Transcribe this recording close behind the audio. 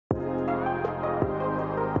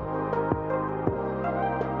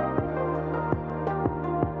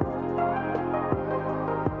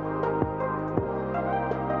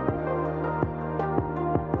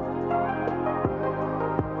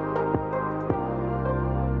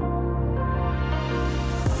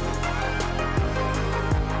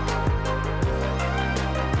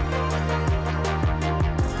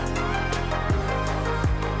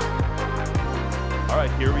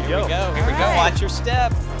Here we go. Watch your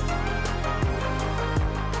step.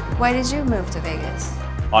 Why did you move to Vegas?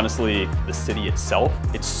 Honestly, the city itself,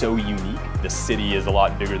 it's so unique. The city is a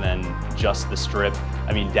lot bigger than just the Strip.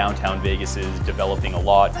 I mean, downtown Vegas is developing a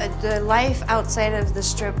lot. The life outside of the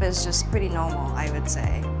Strip is just pretty normal, I would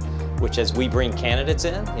say. Which, as we bring candidates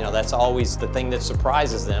in, that's always the thing that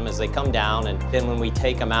surprises them as they come down, and then when we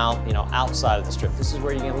take them out, outside of the Strip, this is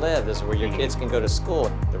where you can live, this is where your kids can go to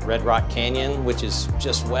school. The Red Rock Canyon, which is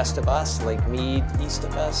just west of us, Lake Mead, east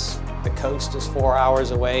of us. The coast is 4 hours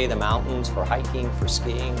away, the mountains for hiking, for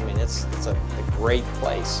skiing. I mean, it's a great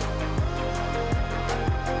place.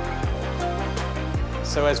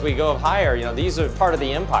 So as we go up higher, these are part of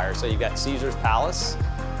the empire. So you've got Caesar's Palace,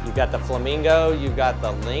 you've got the Flamingo, you've got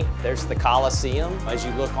the Link, there's the Coliseum. As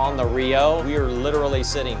you look on the Rio, we are literally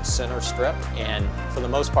sitting center strip, and for the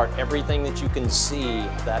most part, everything that you can see,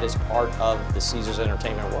 that is part of the Caesars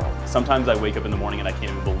Entertainment world. Sometimes I wake up in the morning and I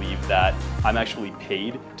can't even believe that I'm actually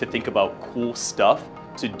paid to think about cool stuff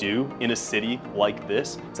to do in a city like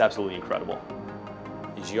this. It's absolutely incredible.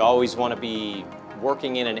 Is you always want to be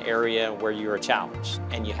working in an area where you're challenged,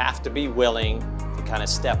 and you have to be willing to kind of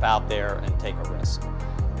step out there and take a risk.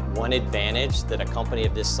 One advantage that a company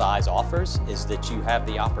of this size offers is that you have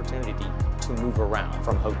the opportunity to move around,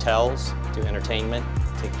 from hotels to entertainment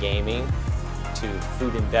to gaming to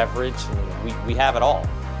food and beverage. I mean, we have it all.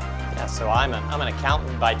 Yeah, so I'm an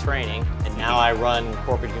accountant by training, and now I run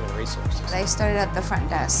corporate human resources. I started at the front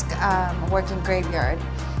desk, working graveyard.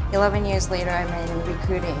 11 years later, I'm in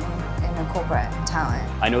recruiting in a corporate talent.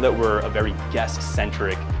 I know that we're a very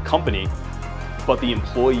guest-centric company, but the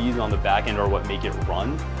employees on the back end are what make it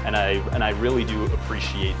run. And I really do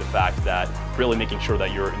appreciate the fact that really making sure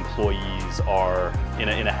that your employees are in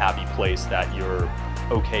a happy place, that you're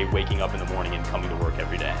okay waking up in the morning and coming to work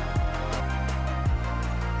every day.